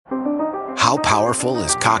How powerful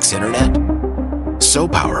is Cox Internet? So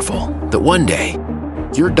powerful that one day,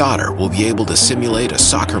 your daughter will be able to simulate a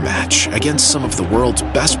soccer match against some of the world's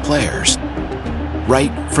best players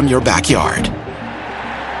right from your backyard.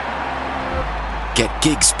 Get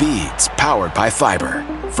gig speeds powered by fiber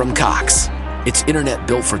from Cox. It's internet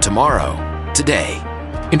built for tomorrow, today.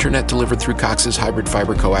 Internet delivered through Cox's hybrid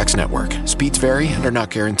fiber coax network. Speeds vary and are not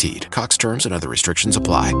guaranteed. Cox terms and other restrictions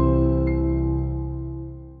apply.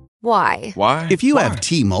 Why? If you have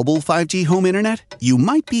T-Mobile 5G home internet, you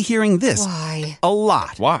might be hearing this Why? a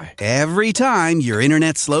lot. Why? Every time your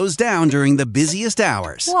internet slows down during the busiest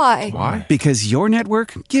hours. Why? Because your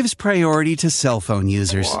network gives priority to cell phone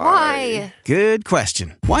users. Why? Good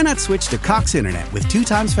question. Why not switch to Cox Internet with 2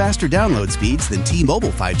 times faster download speeds than T-Mobile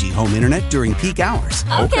 5G home internet during peak hours?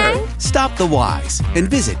 Okay. Stop the whys and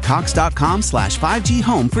visit cox.com/5G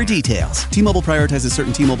home for details. T-Mobile prioritizes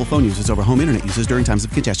certain T-Mobile phone users over home internet users during times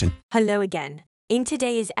of congestion. Hello again. In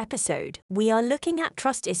today's episode, we are looking at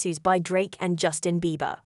trust issues by Drake and Justin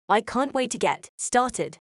Bieber. I can't wait to get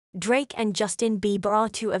started. Drake and Justin Bieber are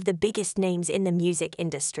two of the biggest names in the music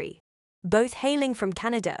industry. Both hailing from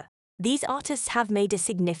Canada, these artists have made a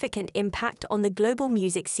significant impact on the global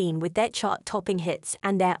music scene with their chart-topping hits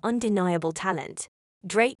and their undeniable talent.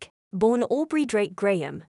 Drake, born Aubrey Drake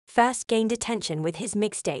Graham, first gained attention with his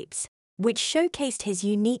mixtapes, which showcased his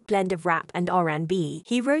unique blend of rap and R&B.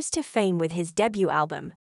 He rose to fame with his debut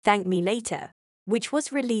album, Thank Me Later, which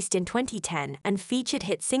was released in 2010 and featured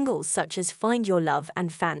hit singles such as Find Your Love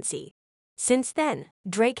and Fancy. Since then,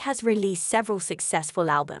 Drake has released several successful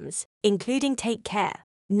albums, including Take Care,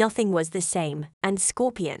 Nothing Was the Same, and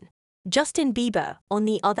Scorpion. Justin Bieber, on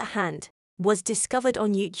the other hand, was discovered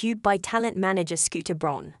on YouTube by talent manager Scooter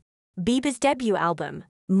Braun. Bieber's debut album,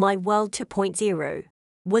 My World 2.0,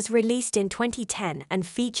 was released in 2010 and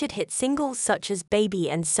featured hit singles such as Baby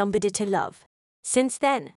and Somebody to Love. Since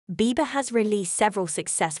then, Bieber has released several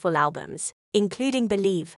successful albums, including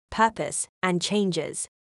Believe, Purpose, and Changes.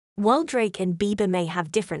 While Drake and Bieber may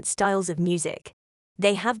have different styles of music,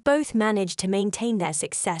 they have both managed to maintain their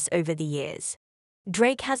success over the years.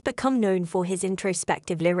 Drake has become known for his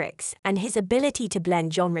introspective lyrics and his ability to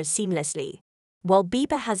blend genres seamlessly, while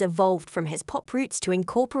Bieber has evolved from his pop roots to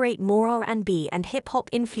incorporate more R&B and hip-hop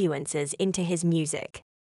influences into his music.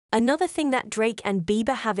 Another thing that Drake and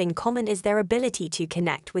Bieber have in common is their ability to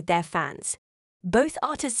connect with their fans. Both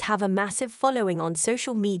artists have a massive following on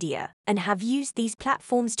social media and have used these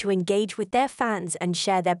platforms to engage with their fans and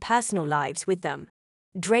share their personal lives with them.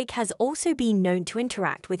 Drake has also been known to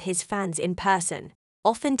interact with his fans in person,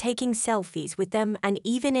 often taking selfies with them and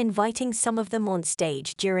even inviting some of them on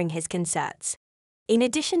stage during his concerts. In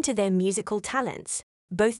addition to their musical talents,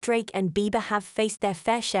 both Drake and Bieber have faced their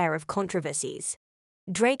fair share of controversies.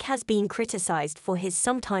 Drake has been criticized for his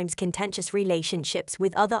sometimes contentious relationships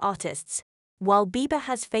with other artists, while Bieber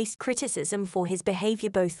has faced criticism for his behavior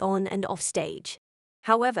both on and off stage.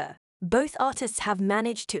 However, both artists have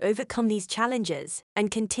managed to overcome these challenges and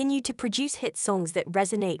continue to produce hit songs that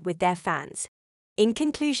resonate with their fans. In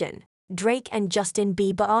conclusion, Drake and Justin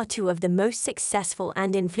Bieber are two of the most successful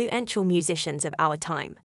and influential musicians of our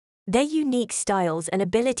time. Their unique styles and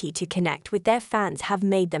ability to connect with their fans have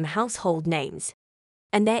made them household names,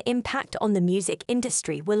 and their impact on the music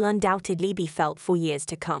industry will undoubtedly be felt for years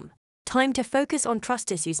to come. Time to focus on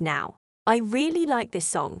trust issues now. I really like this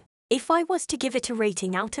song. If I was to give it a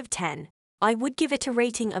rating out of 10, I would give it a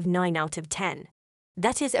rating of 9 out of 10.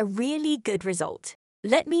 That is a really good result.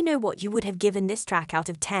 Let me know what you would have given this track out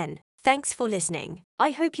of 10. Thanks for listening. I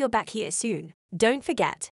hope you're back here soon. Don't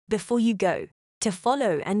forget, before you go, to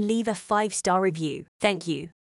follow and leave a 5-star review. Thank you.